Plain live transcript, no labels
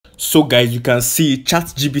So guys, you can see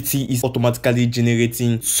ChatGPT is automatically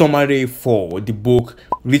generating summary for the book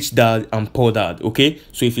Rich Dad and Poor Dad. Okay,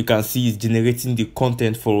 so if you can see, it's generating the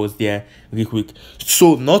content for us there real quick.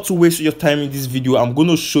 So not to waste your time in this video, I'm going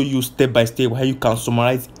to show you step by step how you can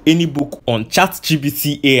summarize any book on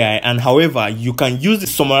ChatGPT AI. And however, you can use the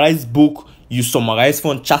summarized book you summarize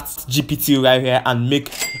from ChatGPT right here and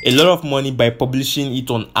make a lot of money by publishing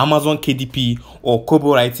it on Amazon KDP or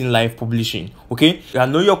Kobo Writing Live Publishing. Okay, I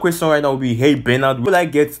know your question right now will be, hey Bernard, will I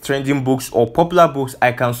get trending books or popular books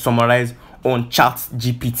I can summarize on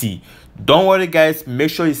ChatGPT? Don't worry guys, make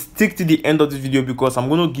sure you stick to the end of this video because I'm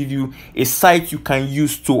going to give you a site you can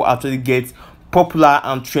use to actually get popular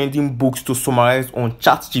and trending books to summarize on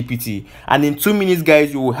ChatGPT, and in 2 minutes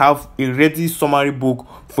guys, you will have a ready summary book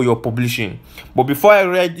for your publishing. But before I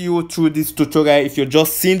read you through this tutorial, if you're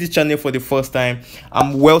just seeing the channel for the first time,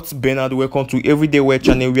 I'm Wealth Bernard. Welcome to Everyday Wealth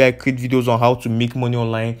channel, where I create videos on how to make money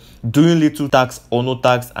online, doing little tax or no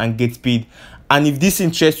tax, and get paid. And if this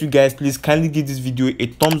interests you guys, please kindly give this video a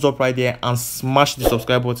thumbs up right there and smash the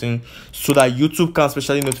subscribe button so that YouTube can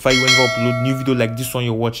specially notify you whenever I upload new video like this one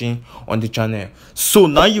you're watching on the channel. So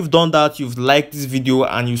now you've done that, you've liked this video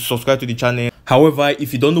and you subscribe to the channel. However,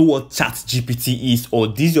 if you don't know what ChatGPT is, or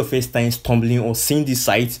this is your first time stumbling or seeing this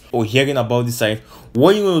site or hearing about this site,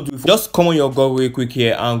 what you're going to do, just come on your Google real quick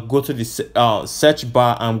here and go to the search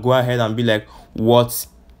bar and go ahead and be like, what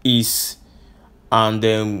is, and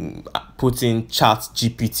then put in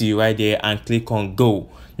ChatGPT right there and click on go.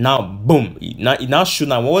 Now boom, it now show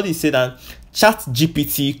now what it said that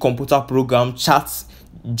ChatGPT computer program chat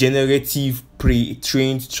generative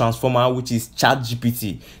pre-trained transformer, which is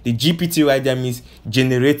ChatGPT. The GPT right there means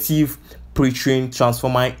generative pre-trained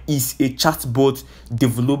transformer, is a chatbot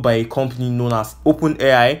developed by a company known as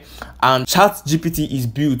OpenAI, and ChatGPT is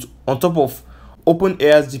built on top of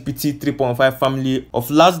OpenAI's GPT 3.5 family of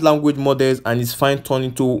large language models and is fine-tuned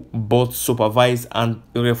into both supervised and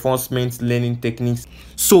reinforcement learning techniques.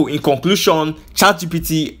 So in conclusion,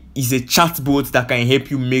 ChatGPT is a chatbot that can help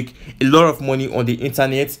you make a lot of money on the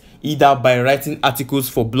internet, either by writing articles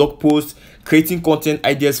for blog posts, creating content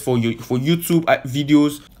ideas for YouTube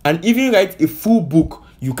videos, and even write a full book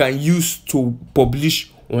you can use to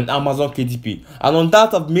publish on Amazon KDP. And on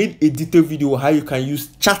that, I've made a detailed video how you can use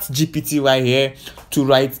ChatGPT right here to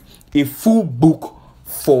write a full book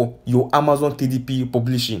for your Amazon KDP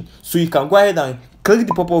publishing. So you can go ahead and click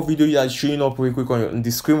the pop-up video that's showing up real quick on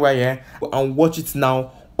the screen right here and watch it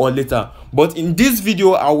now or later. But in this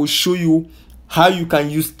video, I will show you how you can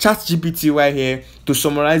use ChatGPT right here to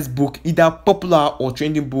summarize book, either popular or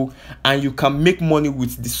trending book, and you can make money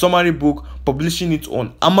with the summary book, publishing it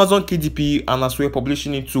on Amazon KDP and as well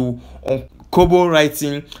publishing it to on Kobo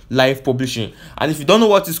Writing Live Publishing. And if you don't know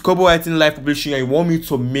what is Kobo Writing Live Publishing and you want me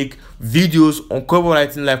to make videos on Kobo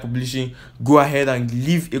Writing Live Publishing, go ahead and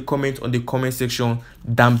leave a comment on the comment section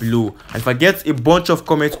down below. And if I get a bunch of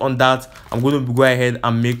comments on that, I'm going to go ahead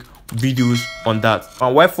and make videos on that.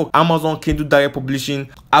 And why for Amazon Kindle Direct Publishing,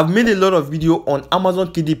 I've made a lot of video on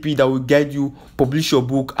Amazon KDP that will guide you publish your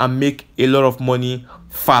book and make a lot of money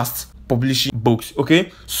fast publishing books. Okay,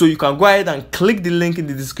 so you can go ahead and click the link in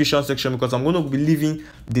the description section because I'm going to be leaving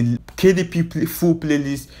the KDP full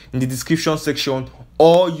playlist in the description section,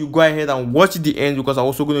 or you go ahead and watch the end because I'm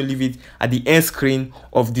also going to leave it at the end screen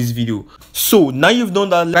of this video. So now you've done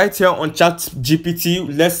that right here on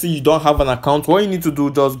ChatGPT. Let's say you don't have an account. What you need to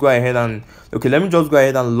do, just go ahead and, okay, let me just go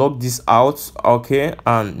ahead and log this out. Okay,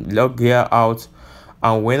 and log here out.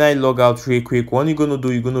 And when I log out real quick, what you're going to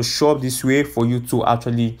do, you're going to show up this way for you to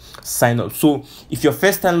actually sign up. So if you're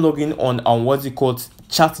first time logging on what's it called,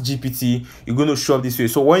 ChatGPT, you're going to show up this way.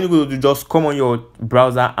 So what you're going to do, just come on your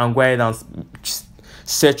browser and go ahead and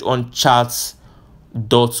search on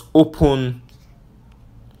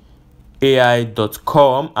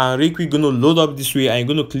chats.openai.com, and real quick going to load up this way and you're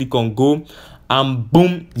going to click on go, and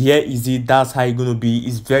boom, here is it. That's how you're going to be.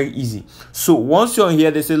 It's very easy. So once you're here,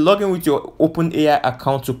 they say log in with your OpenAI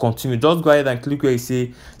account to continue. Just go ahead and click where you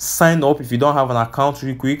say sign up if you don't have an account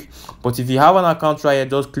real quick. But if you have an account right here,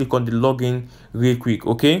 just click on the login real quick.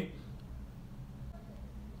 Okay,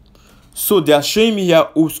 so they are showing me here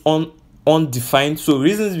oops on undefined. So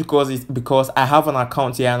reason is because I have an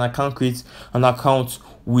account here and I can't create an account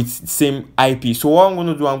with same IP. So what I'm going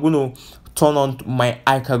to do, I'm going to turn on my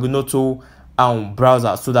incognito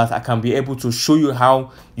browser so that I can be able to show you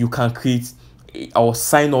how you can create or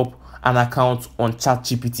sign up an account on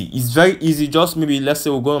ChatGPT. It's very easy. Just maybe let's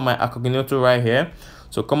say we'll go on my incognito right here.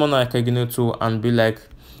 So come on incognito and be like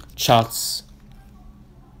chats.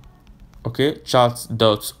 Okay,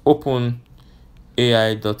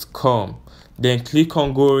 chats.openai.com. Then click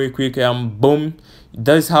on go real quick and boom,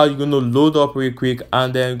 That is how you're going to load up real quick,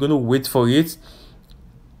 and then you're going to wait for it.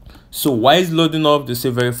 So while it's loading up, they say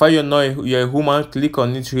verify you're a human. Click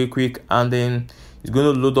on it real quick, and then it's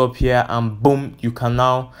going to load up here, and boom, you can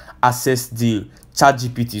now access the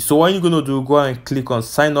ChatGPT. So what you're going to do, go and click on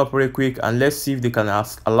sign up real quick, and let's see if they can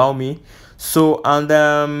allow me. So,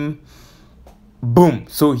 and boom,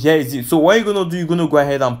 so here is it. So what you're going to do, you're going to go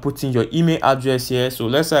ahead and put in your email address here. So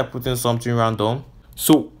let's say I put in something random.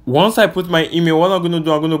 So once I put my email, what I'm going to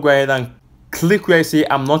do, I'm going to go ahead and click where I say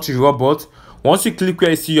I'm not a robot. Once you click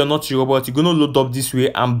where you see you're not a robot, you're going to load up this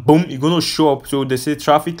way, and boom, you're going to show up. So they say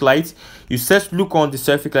traffic lights. You look on the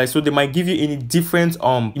traffic lights, so they might give you any different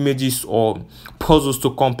images or puzzles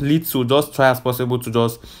to complete. So just try as possible to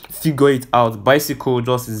just figure it out. Bicycle,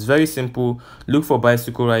 just is very simple. Look for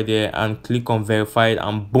bicycle right there and click on verified,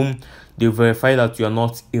 and boom, they verify that you are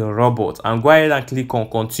not a robot. And go ahead and click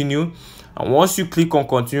on continue. And once you click on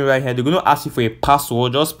continue right here, they're going to ask you for a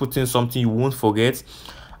password. Just put in something you won't forget.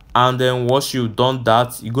 And then once you've done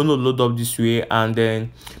that, you're going to load up this way, and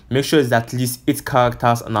then make sure it's at least 8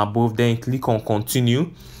 characters and above. Then click on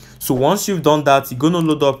continue. So once you've done that, you're going to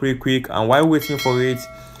load up real quick, and while waiting for it,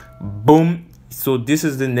 boom, so this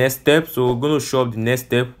is the next step. So we're going to show up the next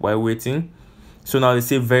step while waiting. So now they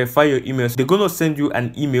say verify your email. So they're going to send you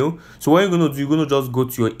an email. So what you're going to do, you're going to just go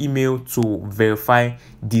to your email to verify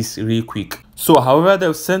this real quick. So however,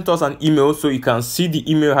 they've sent us an email, so you can see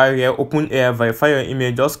the email right here, openai, verify your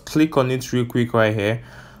email. Just click on it real quick right here.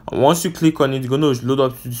 And once you click on it, you're going to load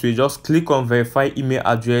up this way. Just click on verify email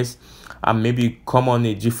address, and maybe come on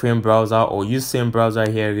a different browser or use same browser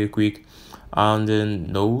here real quick. And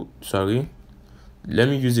then no, sorry, let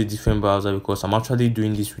me use a different browser because I'm actually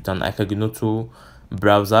doing this with an incognito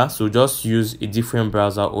browser. So just use a different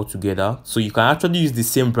browser altogether. So you can actually use the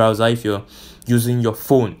same browser if you're using your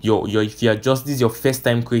phone. If you're just this is your first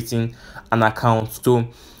time creating an account. So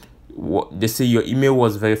they say your email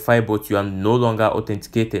was verified but you are no longer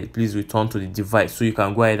authenticated, please return to the device. So you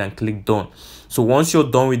can go ahead and click done. So once you're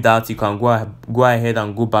done with that, you can go ahead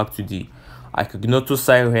and go back to the incognito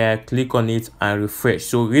side here, click on it and refresh.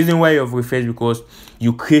 So reason why you've refreshed because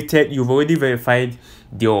you've already verified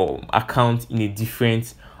your account in a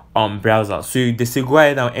different browser. So they say go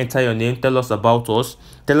ahead and enter your name, tell us about us,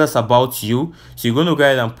 tell us about you. So you're going to go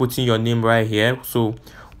ahead and put in your name right here. So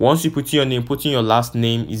once you put in your name, put in your last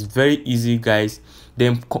name. Is very easy, guys.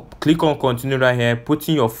 Then click on continue right here, put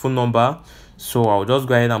in your phone number. So I'll just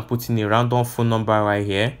go ahead and put in a random phone number right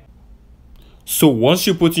here. So once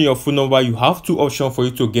you put in your phone number, you have two options for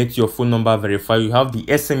you to get your phone number verified. You have the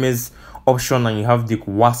SMS option and you have the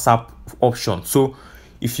WhatsApp option. So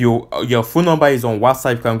if your phone number is on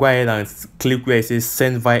WhatsApp, you can go ahead and click where it says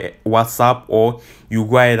send via WhatsApp, or you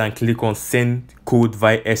go ahead and click on send code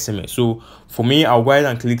via SMS. So for me, I'll go ahead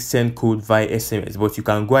and click send code via SMS, but you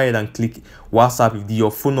can go ahead and click WhatsApp if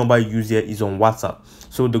your phone number you use here is on WhatsApp.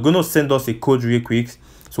 So they're going to send us a code real quick.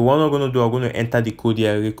 So what I'm going to do, I'm going to enter the code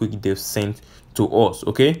here real quick they've sent to us.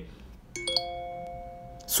 Okay,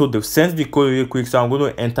 so they've sent the code real quick, so I'm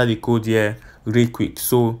going to enter the code here real quick.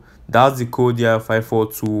 So that's the code here,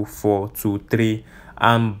 542423,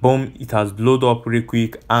 and boom, it has loaded up real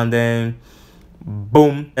quick. And then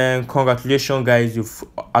boom, and congratulations guys, you've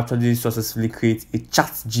actually successfully created a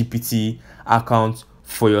ChatGPT account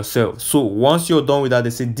for yourself. So once you're done with that, they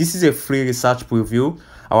say this is a free research preview.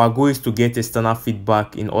 Our goal is to get external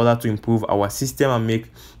feedback in order to improve our system and make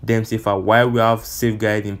them safer while we have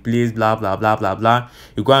safeguard in place, blah blah blah blah blah.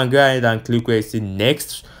 You go ahead and click where it says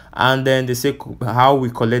next, and then they say how we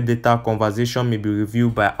collect data conversation may be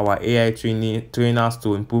reviewed by our AI trainers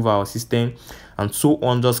to improve our system, and so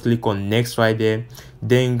on. Just click on next right there.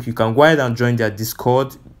 Then you can go ahead and join their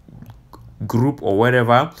Discord group or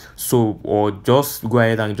whatever. So or just go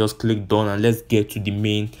ahead and just click done, and let's get to the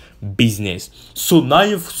main business. So now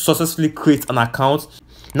you've successfully created an account.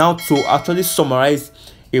 Now to actually summarize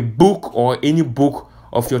a book or any book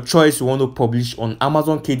of your choice you want to publish on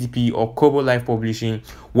Amazon KDP or Kobo Live Publishing,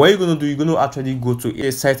 what you're going to do, you're going to actually go to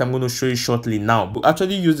a site I'm going to show you shortly now. But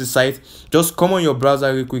actually use the site, just come on your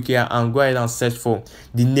browser real quick here and go ahead and search for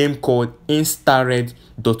the name called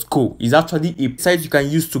instared.co. It's actually a site you can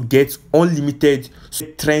use to get unlimited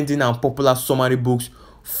trending and popular summary books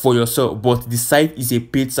for yourself. But the site is a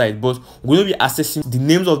paid site, but we're going to be accessing the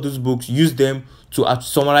names of those books, use them to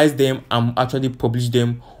summarize them and actually publish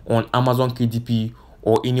them on Amazon KDP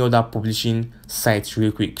or any other publishing site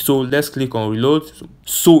real quick. So let's click on reload.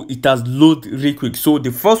 So it has loaded real quick. So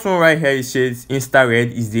the first one right here, it says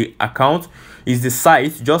Instared is the account, is the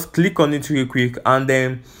site. Just click on it real quick, and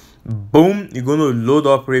then boom, you're going to load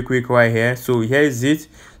up real quick right here. So here is it.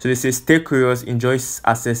 So they say, stay curious, enjoy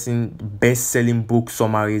accessing best-selling book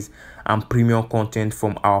summaries and premium content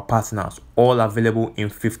from our partners, all available in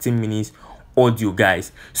 15 minutes audio,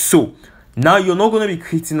 guys. So now you're not going to be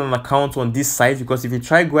creating an account on this site, because if you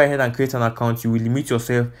try go ahead and create an account, you will limit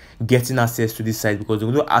yourself getting access to this site, because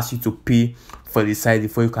they're going to ask you to pay for the site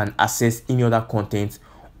before you can access any other content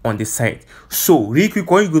on the site. So really quick,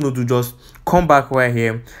 what you're going to do, just come back right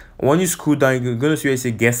here. When you scroll down, you're going to see where it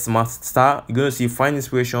says Get Smart Star. You're going to see Find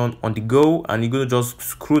Inspiration on the Go, and you're going to just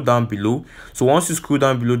scroll down below. So once you scroll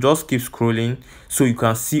down below, just keep scrolling so you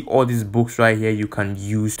can see all these books right here you can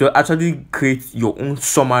use to actually create your own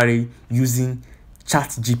summary using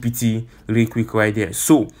ChatGPT really quick right there.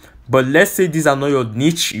 So but let's say these are not your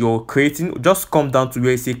niche you're creating, just come down to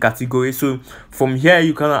where you say categories. So from here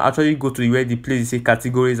you can actually go to where the place you say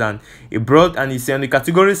categories, and a broad, and you see on the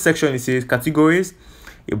categories section it says categories,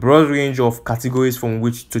 a broad range of categories from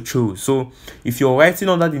which to choose. So if you're writing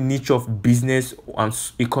under the niche of business and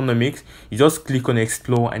economics, you just click on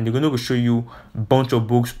explore, and they're going to show you a bunch of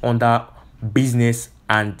books under business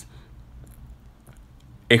and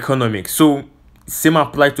economics. So same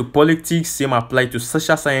apply to politics, same apply to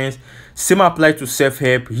social science, same apply to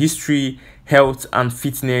self-help, history, health and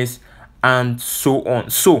fitness, and so on.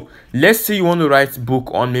 So let's say you want to write a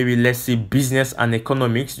book on maybe, let's say, business and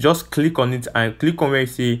economics. Just click on it and click on where you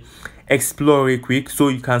say explore real quick, so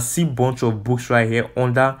you can see bunch of books right here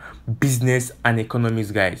under business and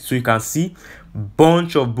economics, guys. So you can see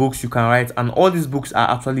bunch of books you can write, and all these books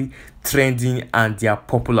are actually trending and they are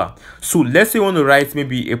popular. So let's say you want to write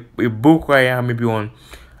maybe a book right here, maybe on,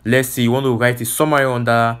 let's say you want to write a summary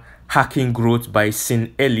under Hacking Growth by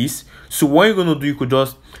St. Ellis. So what you're going to do, you could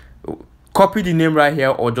just copy the name right here,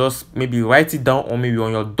 or just maybe write it down, or maybe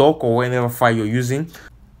on your doc or whatever file you're using.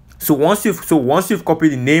 So once you've copied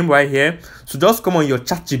the name right here, so just come on your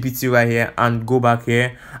ChatGPT right here and go back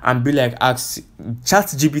here and be like, ask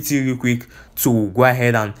ChatGPT real quick to go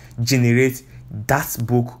ahead and generate that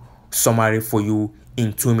book summary for you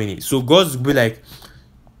in 2 minutes. So just be like,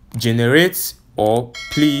 generate, or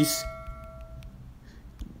please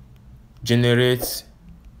generate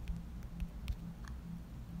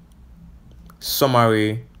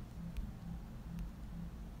summary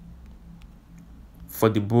for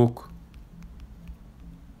the book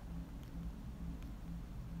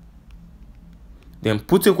then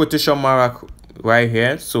put a quotation mark right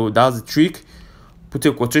here. So that's the trick. Put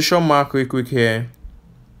a quotation mark real quick here,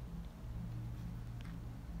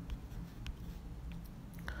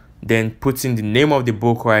 then put in the name of the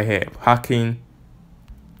book right here, Hacking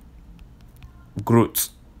Growth.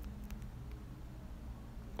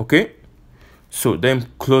 Okay, so then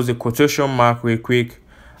close the quotation mark real quick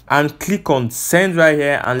and click on send right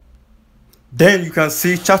here, and then you can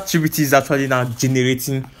see ChatGPT is actually now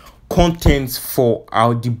generating content for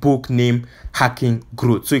the book named Hacking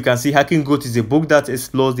Growth. So you can see Hacking Growth is a book that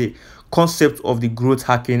explores the concept of the growth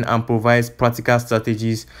hacking and provides practical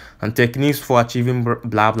strategies and techniques for achieving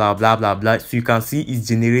blah blah blah blah blah. So you can see it's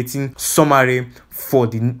generating summary for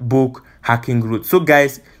the book Hacking Growth. So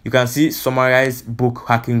guys, you can see summarize book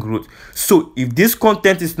Hacking Growth. So if this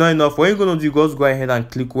content is not enough, what you're gonna do, just go ahead and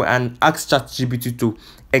click and ask ChatGPT to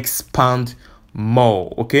expand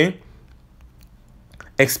more. Okay,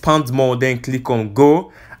 expand more, then click on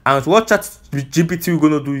go. And what ChatGPT you're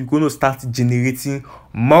gonna do, you're gonna start generating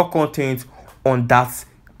more content on that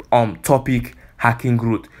topic, Hacking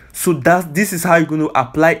Growth. So this is how you're going to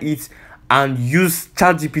apply it and use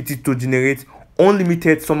ChatGPT to generate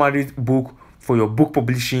unlimited summary book for your book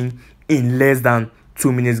publishing in less than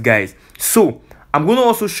 2 minutes, guys. So I'm going to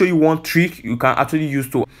also show you one trick you can actually use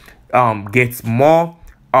to get more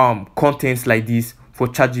contents like this for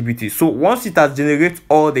ChatGPT. So once it has generated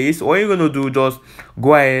all this, what you're going to do, just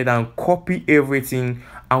go ahead and copy everything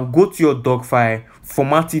and go to your doc file,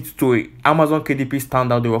 format it to a Amazon KDP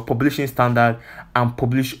standard or a publishing standard, and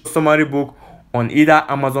publish summary book on either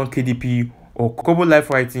Amazon KDP or Kobo Life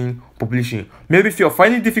Writing Publishing. Maybe if you're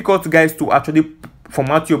finding it difficult, guys, to actually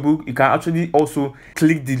format your book, you can actually also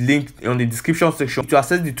click the link on the description section to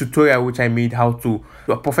access the tutorial which I made how to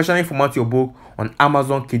professionally format your book on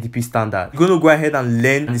Amazon KDP standard. You're going to go ahead and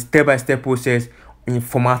learn the step-by-step process in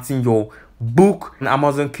formatting your book on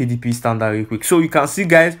Amazon KDP standard real quick. So you can see,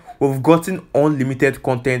 guys, we've gotten unlimited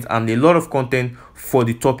content and a lot of content for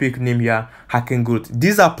the topic name here, Hacking Growth.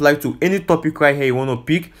 These apply to any topic right here you want to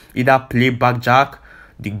pick, either Playback Jack,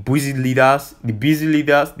 the busy leaders,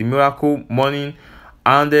 the miracle morning,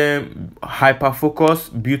 and then hyper focus,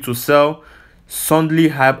 build to sell, suddenly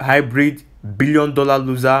hybrid, $1 billion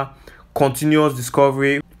loser, continuous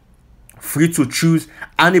discovery, free to choose,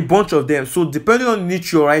 and a bunch of them. So depending on the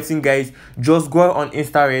niche you're writing, guys, just go on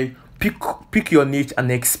InstaRed, pick your niche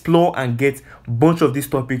and explore and get a bunch of these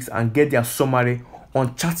topics and get their summary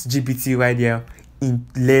on ChatGPT right there in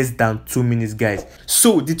less than 2 minutes, guys.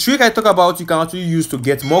 So the trick I talk about, you can actually use to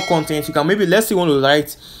get more content. You can maybe, let's say you want to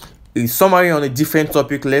write a summary on a different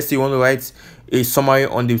topic. Let's say you want to write a summary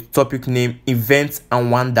on the topic name events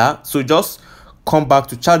and wonder. So just come back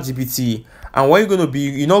to ChatGPT, and what you're going to be,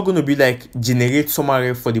 you're not going to be like generate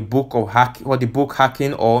summary for the book of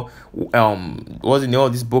hacking, or what's the name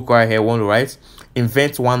of this book right here, want to write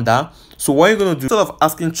invent wonder. So what you're going to do, instead of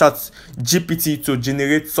asking ChatGPT to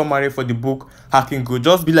generate summary for the book hacking good,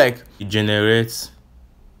 just be like, generate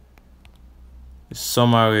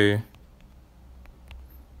summary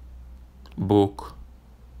book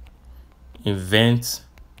invent.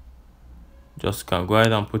 Just can go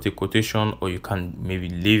ahead and put a quotation, or you can maybe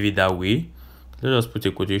leave it that way. Let's just put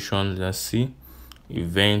a quotation. Let's see,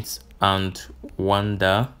 event and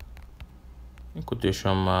wonder,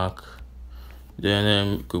 quotation mark.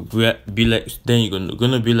 Then could be like, then you're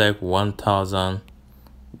gonna be like 1,000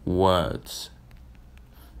 words.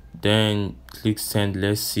 Then click send.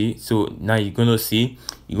 Let's see. So now you're gonna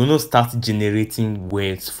start generating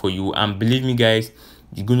words for you, and believe me, guys,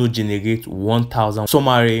 you're gonna generate 1,000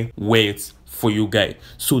 summary words for you guys.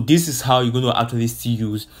 So this is how you're gonna actually still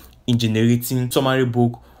use in generating summary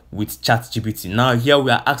book with ChatGPT. Now here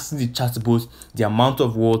we are asking the chatbot the amount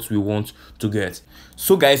of words we want to get.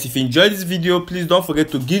 So guys, if you enjoyed this video, please don't forget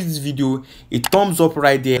to give this video a thumbs up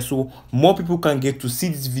right there, so more people can get to see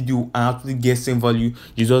this video and actually get same value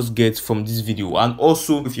you just get from this video. And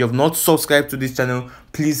also, if you have not subscribed to this channel,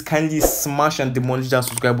 please kindly smash and demolish that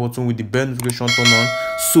subscribe button with the bell notification turn on,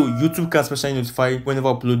 so YouTube can specially notify whenever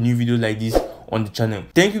I upload new videos like this on the channel.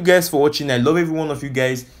 Thank you guys for watching. I love every one of you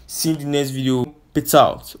guys. See you in the next video. Peace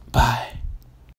out. Bye.